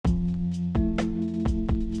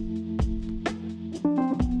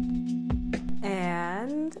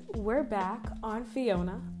back on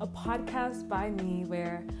Fiona, a podcast by me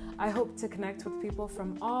where I hope to connect with people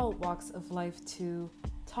from all walks of life to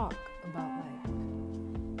talk about life.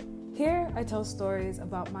 Here, I tell stories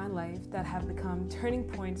about my life that have become turning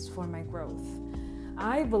points for my growth.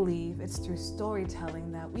 I believe it's through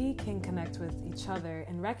storytelling that we can connect with each other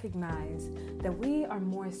and recognize that we are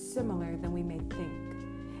more similar than we may think.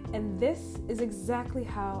 And this is exactly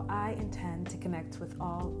how I intend to connect with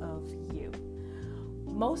all of you.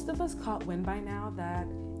 Most of us caught wind by now that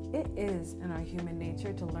it is in our human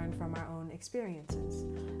nature to learn from our own experiences.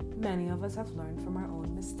 Many of us have learned from our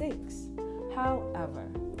own mistakes.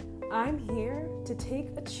 However, I'm here to take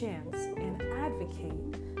a chance and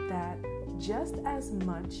advocate that just as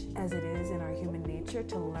much as it is in our human nature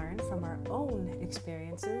to learn from our own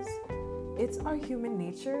experiences, it's our human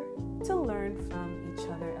nature to learn from each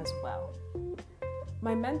other as well.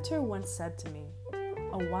 My mentor once said to me,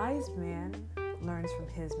 "A wise man learns from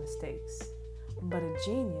his mistakes, but a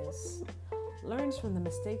genius learns from the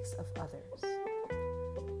mistakes of others."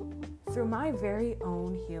 Through my very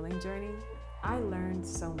own healing journey, I learned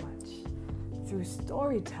so much. Through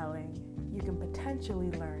storytelling, you can potentially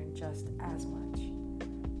learn just as much.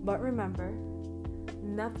 But remember,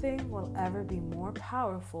 nothing will ever be more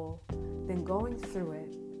powerful than going through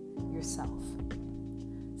it yourself.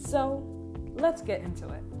 So, let's get into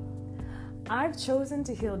it. I've chosen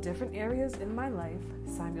to heal different areas in my life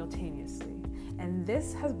simultaneously, and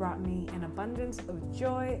this has brought me an abundance of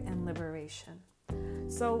joy and liberation.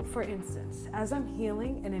 So, for instance, as I'm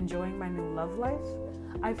healing and enjoying my new love life,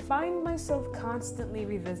 I find myself constantly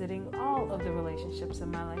revisiting all of the relationships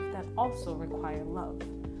in my life that also require love.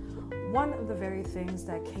 One of the very things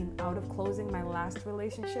that came out of closing my last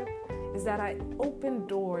relationship is that I opened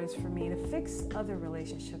doors for me to fix other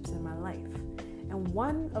relationships in my life. And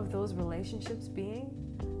one of those relationships being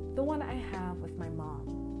the one I have with my mom.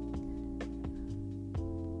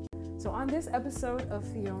 So on this episode of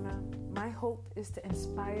Fiona, my hope is to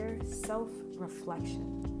inspire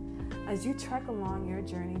self-reflection. As you trek along your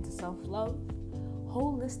journey to self-love,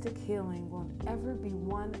 holistic healing won't ever be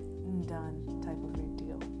one and done type of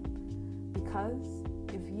ordeal. Because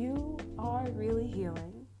if you are really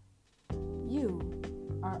healing, you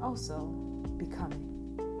are also becoming.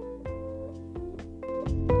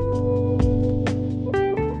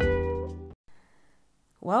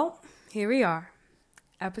 Well, here we are.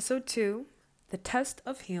 Episode 2, The Test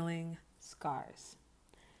of Healing Scars.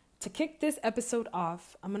 To kick this episode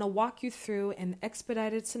off, I'm going to walk you through an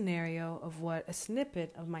expedited scenario of what a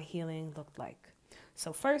snippet of my healing looked like.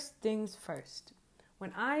 So first things first.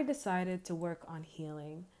 When I decided to work on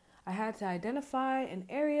healing, I had to identify an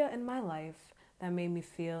area in my life that made me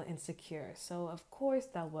feel insecure. So of course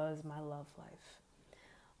that was my love life.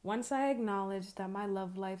 Once I acknowledged that my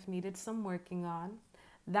love life needed some working on,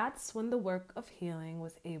 that's when the work of healing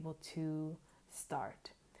was able to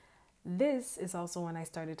start. This is also when I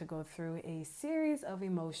started to go through a series of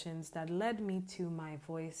emotions that led me to my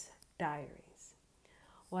voice diaries.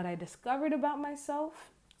 What I discovered about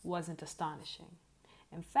myself wasn't astonishing.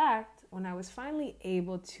 In fact, when I was finally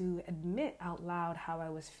able to admit out loud how I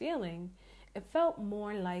was feeling, it felt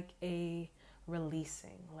more like a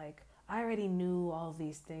releasing. Like I already knew all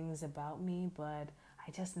these things about me, but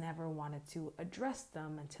I just never wanted to address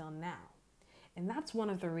them until now. And that's one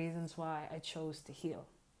of the reasons why I chose to heal.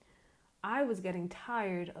 I was getting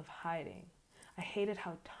tired of hiding. I hated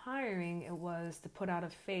how tiring it was to put out a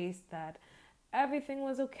face that everything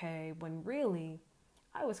was okay when really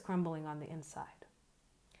I was crumbling on the inside.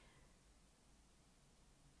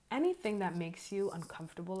 Anything that makes you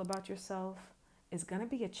uncomfortable about yourself is going to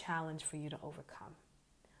be a challenge for you to overcome.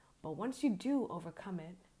 But once you do overcome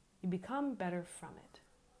it, you become better from it.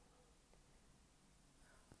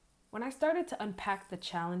 When I started to unpack the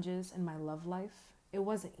challenges in my love life, it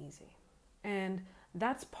wasn't easy. And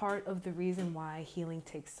that's part of the reason why healing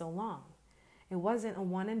takes so long. It wasn't a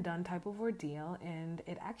one and done type of ordeal, and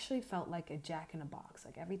it actually felt like a jack in a box.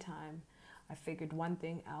 Like every time I figured one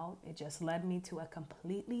thing out, it just led me to a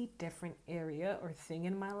completely different area or thing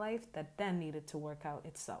in my life that then needed to work out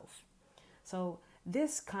itself. So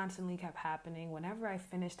this constantly kept happening whenever I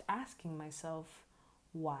finished asking myself,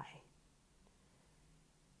 why?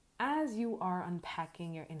 As you are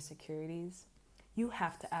unpacking your insecurities, you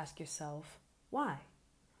have to ask yourself, why?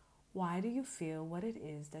 Why do you feel what it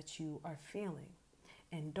is that you are feeling?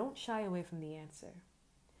 And don't shy away from the answer.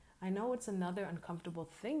 I know it's another uncomfortable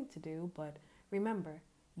thing to do, but remember,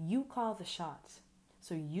 you call the shots.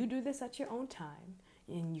 So you do this at your own time,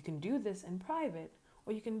 and you can do this in private,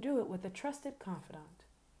 or you can do it with a trusted confidant.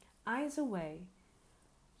 Either way,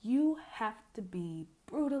 you have to be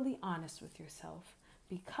brutally honest with yourself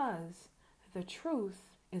because the truth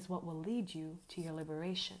is what will lead you to your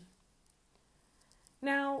liberation.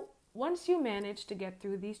 Now, once you manage to get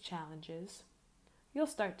through these challenges, you'll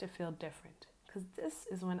start to feel different, because this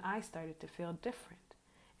is when I started to feel different.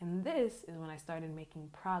 And this is when I started making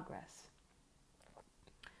progress.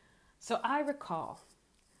 So I recall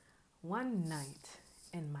one night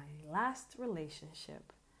in my last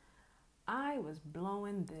relationship, I was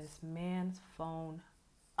blowing this man's phone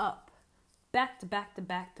up. Back to back to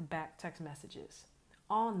back to back text messages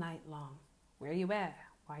all night long. Where you at?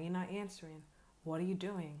 Why are you not answering? What are you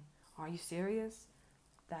doing? Are you serious?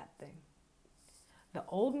 That thing. The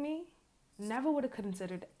old me never would have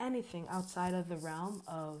considered anything outside of the realm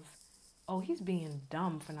of, oh, he's being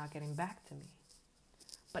dumb for not getting back to me.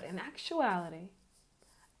 But in actuality,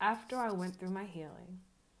 after I went through my healing,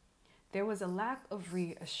 there was a lack of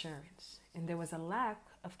reassurance and there was a lack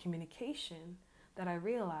of communication that I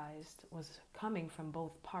realized was coming from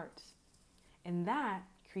both parts. And that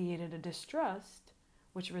created a distrust,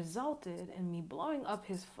 which resulted in me blowing up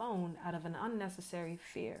his phone out of an unnecessary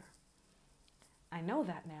fear. I know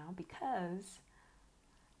that now because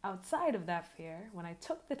outside of that fear, when I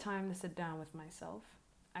took the time to sit down with myself,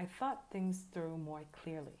 I thought things through more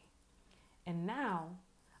clearly. And now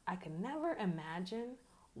I can never imagine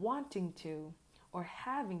wanting to or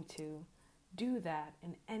having to do that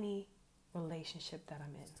in any relationship that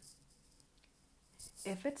I'm in.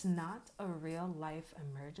 If it's not a real life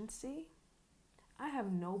emergency, I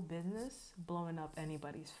have no business blowing up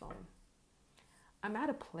anybody's phone. I'm at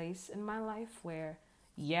a place in my life where,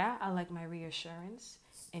 yeah, I like my reassurance,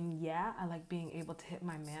 and yeah, I like being able to hit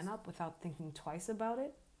my man up without thinking twice about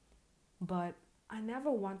it, but I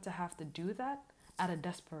never want to have to do that out of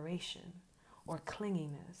desperation or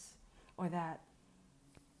clinginess, or that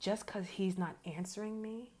just because he's not answering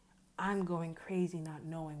me, I'm going crazy not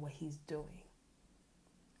knowing what he's doing.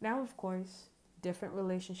 Now, of course, different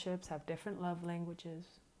relationships have different love languages,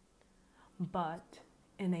 but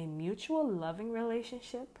in a mutual loving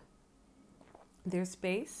relationship, there's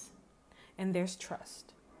space and there's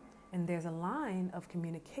trust. And there's a line of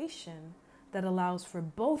communication that allows for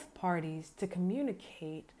both parties to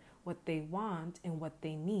communicate what they want and what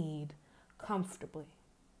they need comfortably.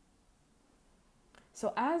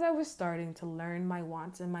 So as I was starting to learn my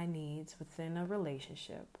wants and my needs within a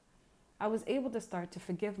relationship, I was able to start to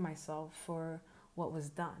forgive myself for what was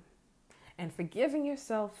done. And forgiving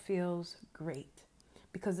yourself feels great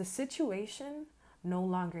because the situation no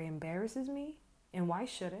longer embarrasses me. And why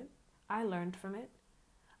should it? I learned from it.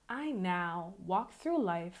 I now walk through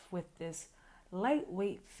life with this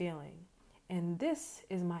lightweight feeling. And this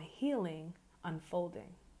is my healing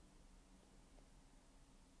unfolding.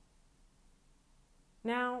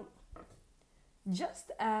 Now,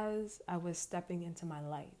 just as I was stepping into my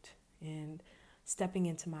light and stepping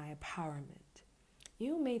into my empowerment,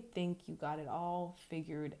 you may think you got it all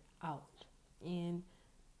figured out. And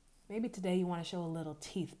maybe today you want to show a little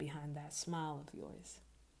teeth behind that smile of yours.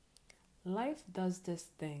 Life does this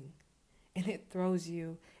thing, and it throws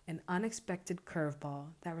you an unexpected curveball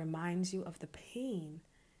that reminds you of the pain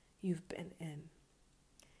you've been in.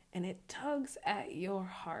 And it tugs at your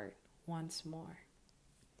heart once more.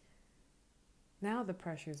 Now the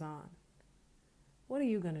pressure's on. What are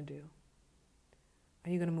you going to do? Are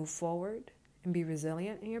you going to move forward and be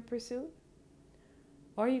resilient in your pursuit?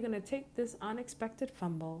 Or are you going to take this unexpected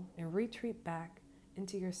fumble and retreat back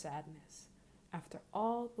into your sadness after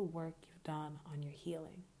all the work you've done on your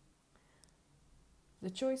healing? The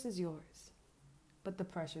choice is yours, but the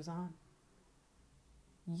pressure's on.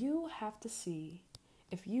 You have to see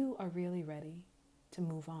if you are really ready to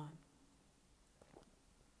move on.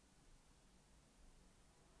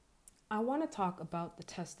 I want to talk about the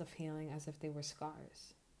test of healing as if they were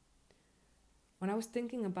scars. When I was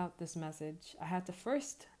thinking about this message, I had to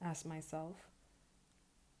first ask myself,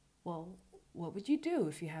 well, what would you do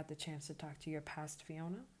if you had the chance to talk to your past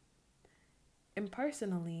Fiona? And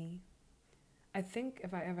personally, I think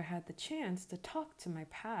if I ever had the chance to talk to my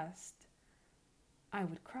past, I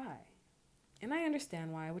would cry. And I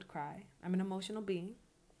understand why I would cry. I'm an emotional being.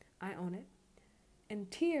 I own it.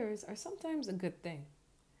 And tears are sometimes a good thing.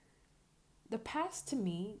 The past to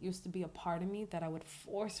me used to be a part of me that I would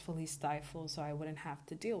forcefully stifle so I wouldn't have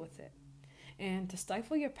to deal with it. And to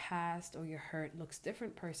stifle your past or your hurt looks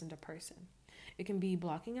different person to person. It can be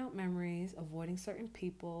blocking out memories, avoiding certain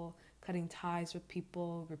people, cutting ties with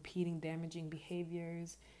people, repeating damaging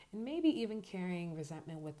behaviors, and maybe even carrying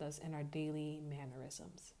resentment with us in our daily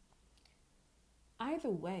mannerisms. Either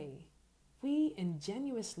way, we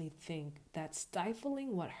ingenuously think that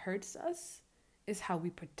stifling what hurts us is how we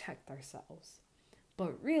protect ourselves.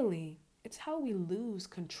 But really, It's how we lose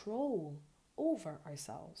control over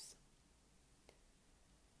ourselves.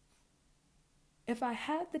 If I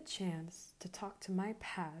had the chance to talk to my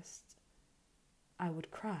past, I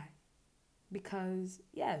would cry. Because,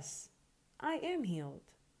 yes, I am healed.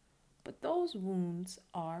 But those wounds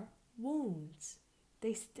are wounds.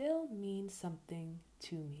 They still mean something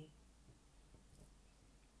to me.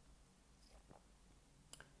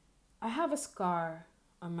 I have a scar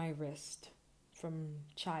on my wrist from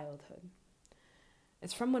childhood.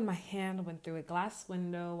 It's from when my hand went through a glass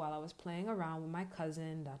window while I was playing around with my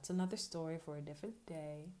cousin. That's another story for a different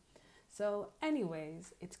day. So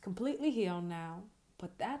anyways, it's completely healed now,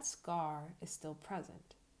 but that scar is still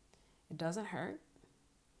present. It doesn't hurt,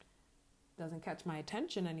 doesn't catch my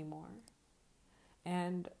attention anymore.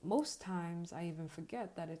 And most times I even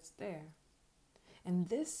forget that it's there. And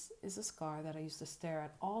this is a scar that I used to stare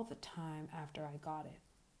at all the time after I got it.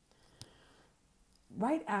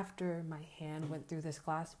 Right after my hand went through this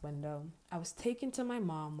glass window, I was taken to my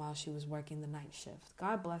mom while she was working the night shift.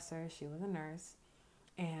 God bless her, she was a nurse.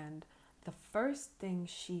 And the first thing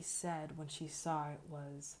she said when she saw it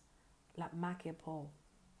was, "La marque peau."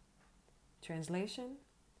 Translation,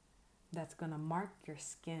 that's gonna mark your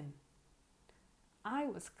skin. I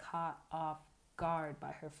was caught off guard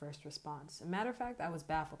by her first response. As a matter of fact, I was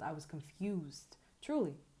baffled. I was confused.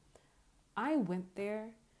 Truly. I went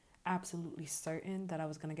there absolutely certain that I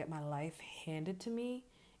was going to get my life handed to me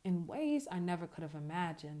in ways I never could have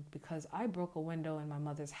imagined because I broke a window in my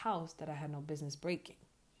mother's house that I had no business breaking.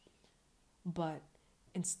 But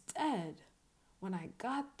instead, when I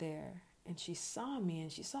got there and she saw me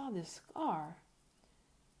and she saw this scar,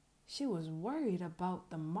 she was worried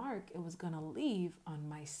about the mark it was going to leave on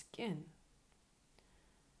my skin.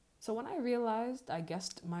 So when I realized I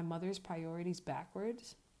guessed my mother's priorities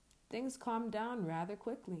backwards, things calmed down rather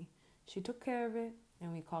quickly. She took care of it,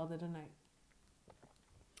 and we called it a night.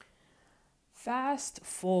 Fast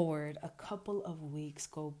forward, a couple of weeks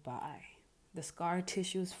go by. The scar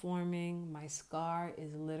tissue is forming. My scar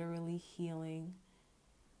is literally healing.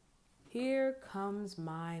 Here comes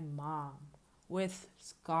my mom with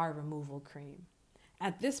scar removal cream.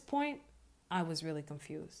 At this point, I was really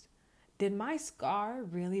confused. Did my scar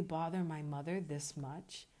really bother my mother this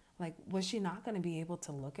much? Like, was she not going to be able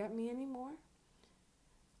to look at me anymore?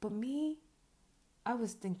 But me, I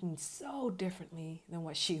was thinking so differently than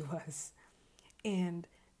what she was. And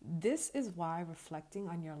this is why reflecting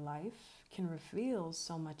on your life can reveal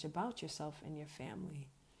so much about yourself and your family.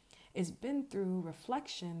 It's been through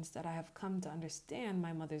reflections that I have come to understand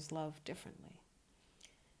my mother's love differently.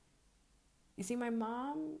 You see, my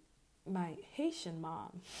mom, my Haitian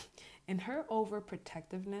mom, in her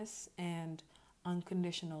overprotectiveness and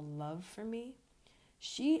unconditional love for me,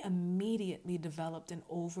 she immediately developed an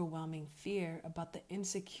overwhelming fear about the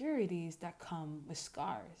insecurities that come with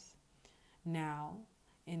scars. Now,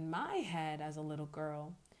 in my head as a little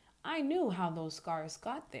girl, I knew how those scars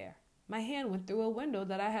got there. My hand went through a window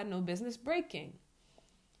that I had no business breaking.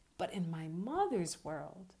 But in my mother's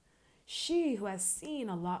world, she, who has seen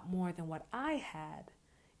a lot more than what I had,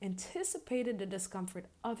 anticipated the discomfort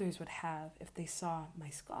others would have if they saw my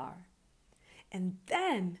scar. And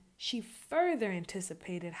then she further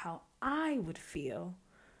anticipated how I would feel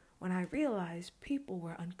when I realized people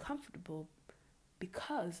were uncomfortable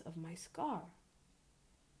because of my scar.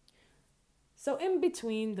 So in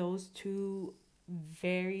between those two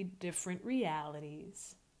very different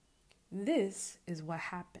realities, this is what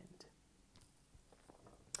happened.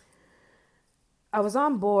 I was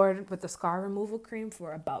on board with the scar removal cream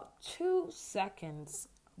for about 2 seconds.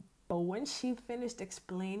 But when she finished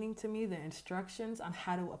explaining to me the instructions on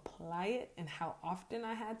how to apply it and how often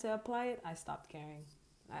I had to apply it, I stopped caring.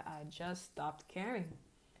 I just stopped caring.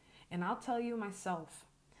 And I'll tell you myself,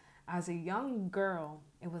 as a young girl,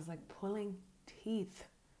 it was like pulling teeth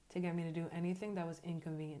to get me to do anything that was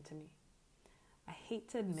inconvenient to me. I hate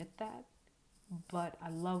to admit that, but I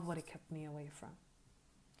love what it kept me away from.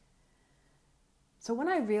 So when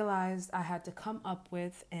I realized I had to come up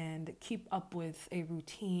with and keep up with a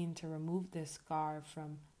routine to remove this scar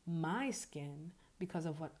from my skin because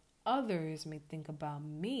of what others may think about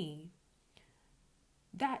me,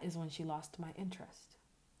 that is when she lost my interest.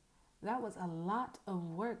 That was a lot of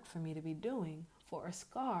work for me to be doing for a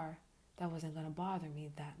scar that wasn't going to bother me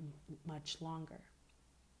that much longer.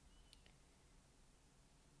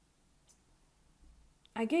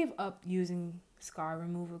 I gave up using scar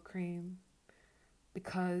removal cream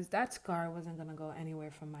because that scar wasn't going to go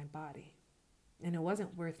anywhere from my body. And it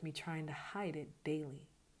wasn't worth me trying to hide it daily.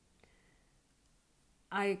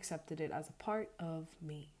 I accepted it as a part of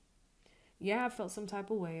me. Yeah, I felt some type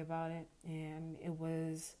of way about it. And it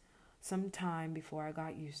was some time before I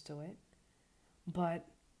got used to it. But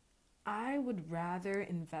I would rather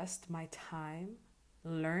invest my time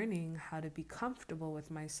learning how to be comfortable with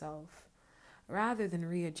myself rather than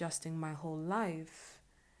readjusting my whole life,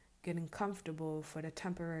 getting comfortable for the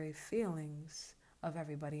temporary feelings of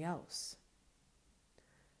everybody else.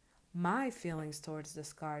 My feelings towards the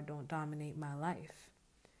scar don't dominate my life,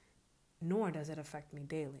 nor does it affect me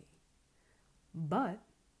daily. But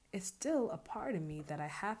it's still a part of me that I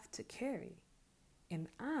have to carry, and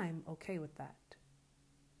I'm okay with that.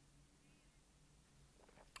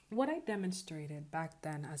 What I demonstrated back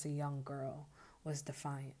then as a young girl was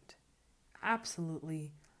defiant.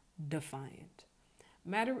 Absolutely defiant.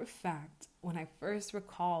 Matter of fact, when I first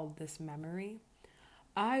recalled this memory,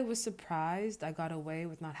 I was surprised I got away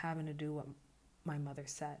with not having to do what my mother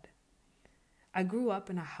said. I grew up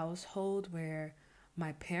in a household where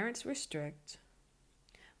my parents were strict,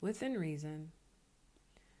 within reason,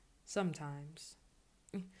 sometimes.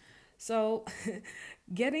 So,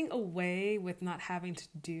 getting away with not having to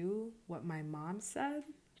do what my mom said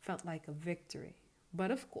felt like a victory. But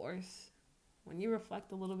of course, when you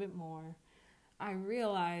reflect a little bit more, I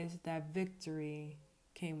realized that victory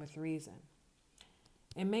came with reason.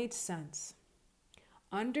 It made sense.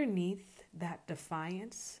 Underneath that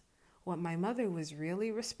defiance, what my mother was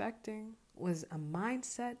really respecting was a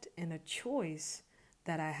mindset and a choice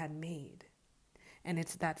that I had made. And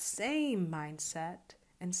it's that same mindset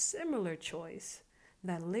and similar choice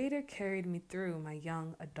that later carried me through my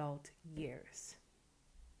young adult years.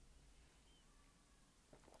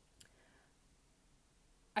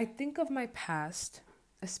 I think of my past,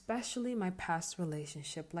 especially my past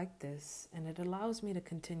relationship, like this, and it allows me to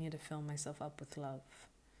continue to fill myself up with love.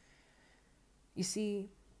 You see,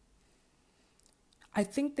 I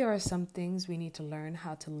think there are some things we need to learn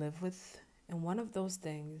how to live with, and one of those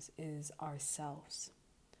things is ourselves.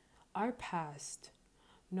 Our past,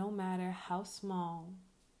 no matter how small,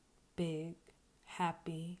 big,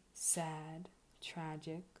 happy, sad,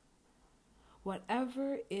 tragic,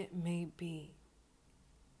 whatever it may be,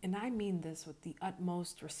 and I mean this with the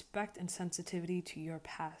utmost respect and sensitivity to your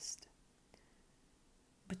past,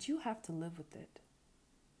 but you have to live with it.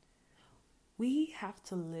 We have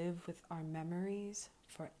to live with our memories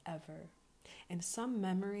forever, and some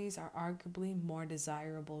memories are arguably more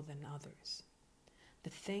desirable than others. The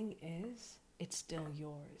thing is, it's still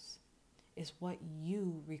yours. It's what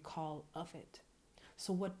you recall of it.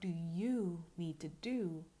 So what do you need to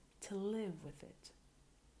do to live with it?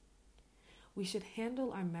 We should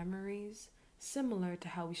handle our memories similar to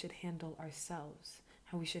how we should handle ourselves,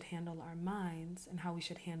 how we should handle our minds, and how we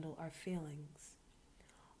should handle our feelings.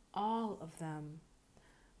 All of them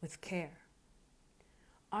with care.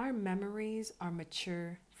 Our memories are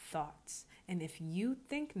mature thoughts, and if you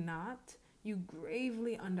think not, you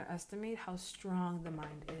gravely underestimate how strong the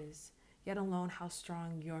mind is, yet alone how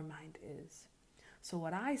strong your mind is. So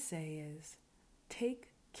what I say is, take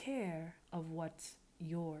care of what's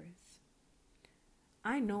yours.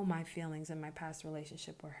 I know my feelings in my past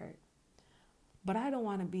relationship were hurt, but I don't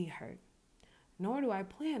want to be hurt, nor do I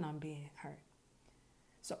plan on being hurt.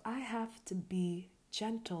 So I have to be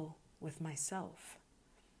gentle with myself.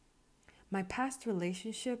 My past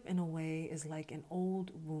relationship, in a way, is like an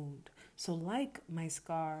old wound. So like my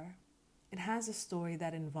scar, it has a story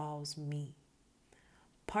that involves me.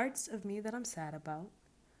 Parts of me that I'm sad about,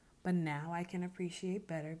 but now I can appreciate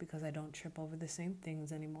better because I don't trip over the same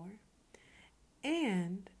things anymore.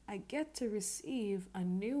 And I get to receive a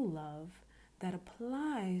new love that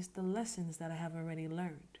applies the lessons that I have already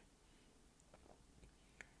learned.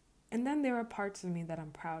 And then there are parts of me that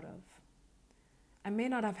I'm proud of. I may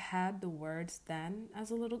not have had the words then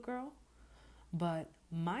as a little girl, but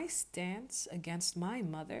my stance against my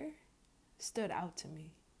mother stood out to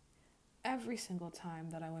me every single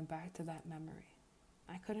time that I went back to that memory.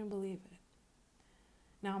 I couldn't believe it.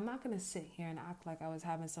 Now, I'm not going to sit here and act like I was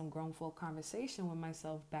having some grown folk conversation with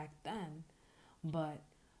myself back then, but,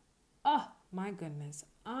 oh my goodness,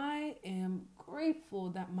 I am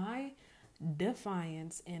grateful that my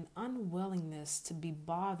defiance and unwillingness to be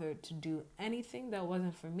bothered to do anything that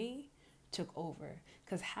wasn't for me took over.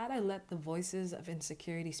 Because had I let the voices of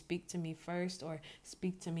insecurity speak to me first or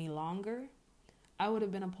speak to me longer, I would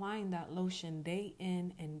have been applying that lotion day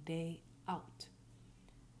in and day out.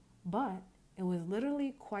 But it was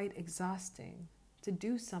literally quite exhausting to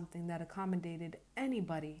do something that accommodated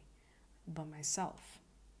anybody but myself.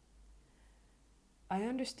 I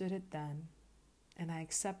understood it then, and I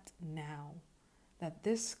accept now that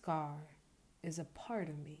this scar is a part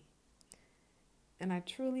of me, and I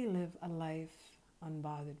truly live a life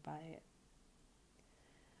unbothered by it.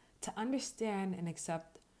 To understand and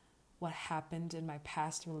accept what happened in my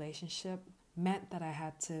past relationship meant that I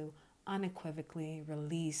had to unequivocally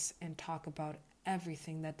release and talk about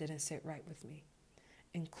everything that didn't sit right with me,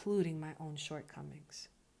 including my own shortcomings.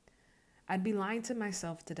 I'd be lying to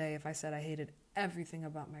myself today if I said I hated everything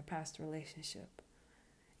about my past relationship.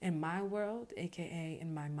 In my world, aka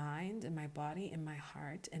in my mind, in my body, in my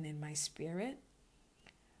heart, and in my spirit,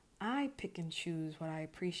 I pick and choose what I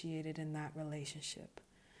appreciated in that relationship,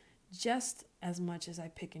 just as much as I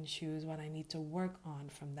pick and choose what I need to work on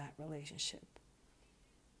from that relationship.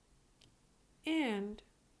 And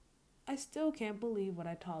I still can't believe what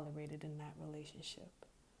I tolerated in that relationship.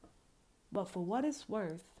 But for what it's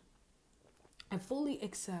worth, I fully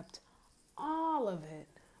accept all of it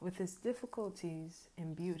with its difficulties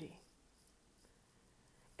and beauty.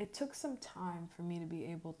 It took some time for me to be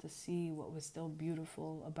able to see what was still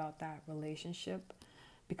beautiful about that relationship,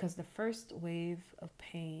 because the first wave of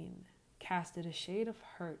pain casted a shade of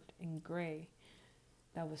hurt and gray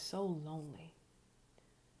that was so lonely.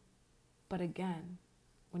 But again,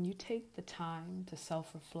 when you take the time to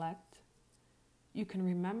self-reflect, you can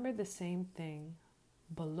remember the same thing,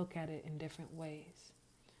 but look at it in different ways.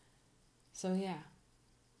 So yeah,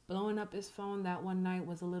 blowing up his phone that one night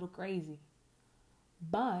was a little crazy,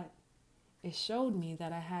 but it showed me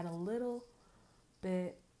that I had a little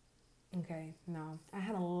bit, I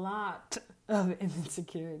had a lot of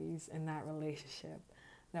insecurities in that relationship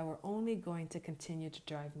that were only going to continue to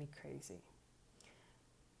drive me crazy.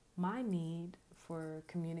 My need for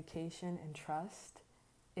communication and trust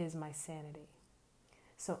is my sanity.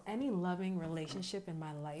 So any loving relationship in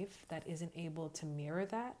my life that isn't able to mirror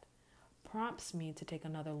that prompts me to take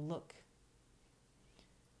another look.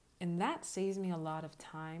 And that saves me a lot of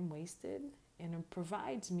time wasted, and it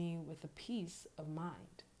provides me with a peace of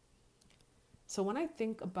mind. So when I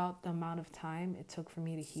think about the amount of time it took for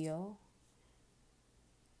me to heal,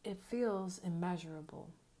 it feels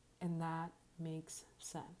immeasurable, and that makes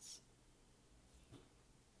sense.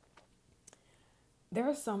 There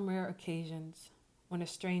are some rare occasions when a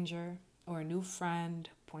stranger or a new friend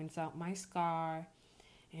points out my scar,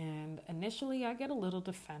 and initially I get a little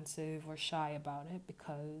defensive or shy about it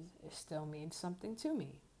because it still means something to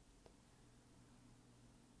me.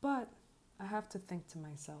 But I have to think to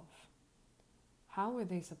myself, how were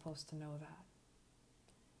they supposed to know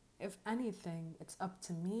that? If anything, it's up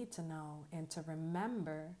to me to know and to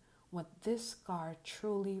remember what this scar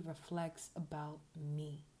truly reflects about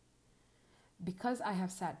me. Because I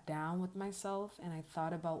have sat down with myself and I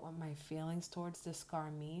thought about what my feelings towards this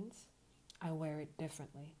scar means, I wear it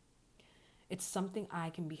differently. It's something I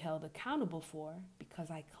can be held accountable for because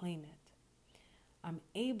I claim it. I'm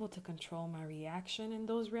able to control my reaction in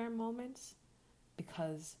those rare moments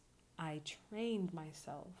because I trained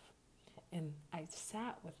myself and I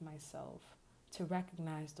sat with myself to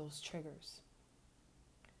recognize those triggers.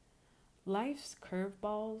 Life's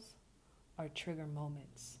curveballs are trigger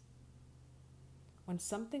moments. When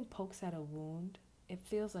something pokes at a wound, it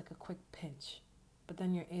feels like a quick pinch, but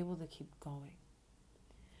then you're able to keep going.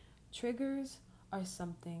 Triggers are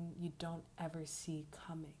something you don't ever see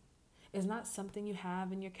coming. It's not something you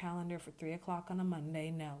have in your calendar for 3 o'clock on a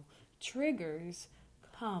Monday. No, triggers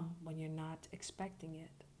come when you're not expecting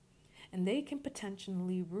it. And they can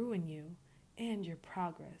potentially ruin you and your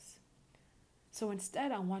progress. So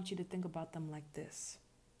instead, I want you to think about them like this.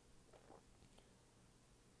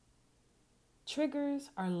 Triggers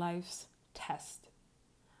are life's test.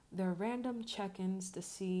 They're random check-ins to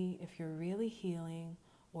see if you're really healing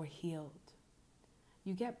or healed.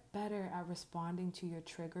 You get better at responding to your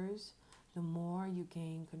triggers the more you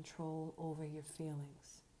gain control over your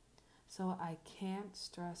feelings. So I can't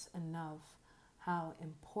stress enough how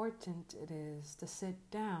important it is to sit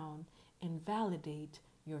down and validate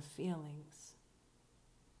your feelings.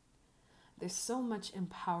 There's so much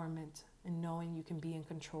empowerment in knowing you can be in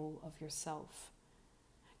control of yourself.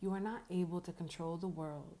 You are not able to control the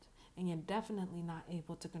world, and you're definitely not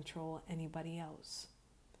able to control anybody else.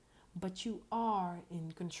 But you are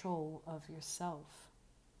in control of yourself.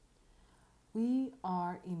 We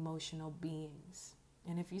are emotional beings,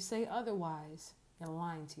 and if you say otherwise, you're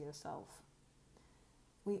lying to yourself.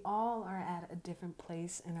 We all are at a different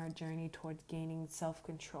place in our journey towards gaining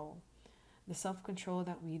self-control, the self-control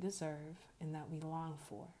that we deserve and that we long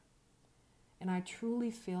for. And I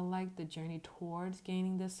truly feel like the journey towards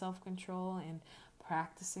gaining this self-control and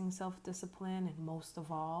practicing self-discipline, and most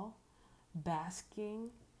of all, basking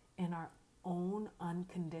in our own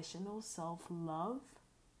unconditional self-love,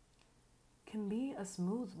 can be a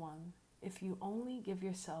smooth one if you only give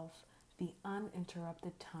yourself the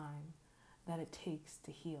uninterrupted time that it takes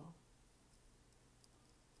to heal.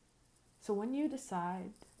 So when you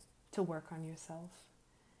decide to work on yourself,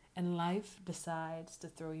 and life decides to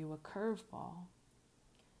throw you a curveball,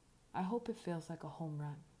 I hope it feels like a home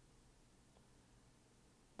run.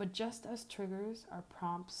 But just as triggers are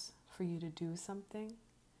prompts for you to do something,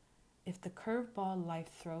 if the curveball life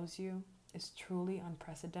throws you is truly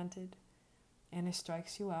unprecedented and it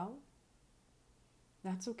strikes you out,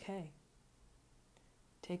 that's okay.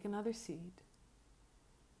 Take another seat,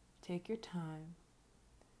 take your time,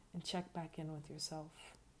 and check back in with yourself.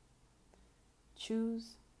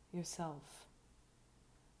 Choose yourself.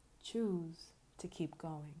 Choose to keep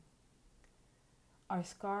going. Our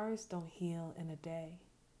scars don't heal in a day.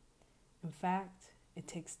 In fact, it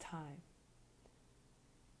takes time.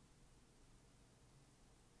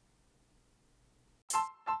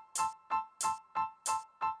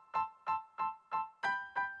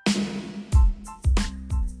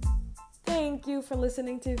 Thank you for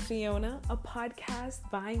listening to Fiona, a podcast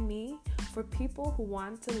by me for people who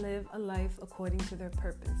want to live a life according to their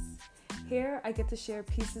purpose. Here, I get to share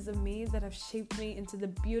pieces of me that have shaped me into the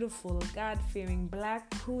beautiful, God-fearing Black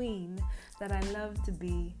queen that I love to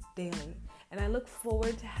be daily. And I look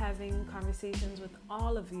forward to having conversations with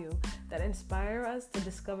all of you that inspire us to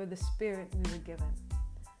discover the spirit we were given.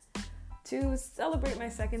 To celebrate my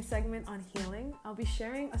second segment on healing, I'll be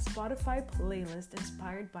sharing a Spotify playlist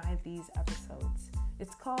inspired by these episodes.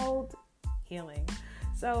 It's called Healing.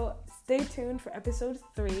 So stay tuned for episode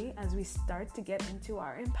 3 as we start to get into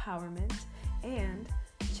our empowerment, and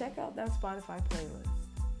check out that Spotify playlist.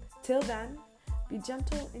 Till then, be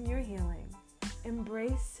gentle in your healing,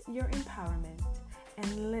 embrace your empowerment,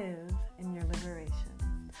 and live in your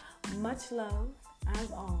liberation. Much love,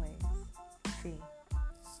 as always, Fee.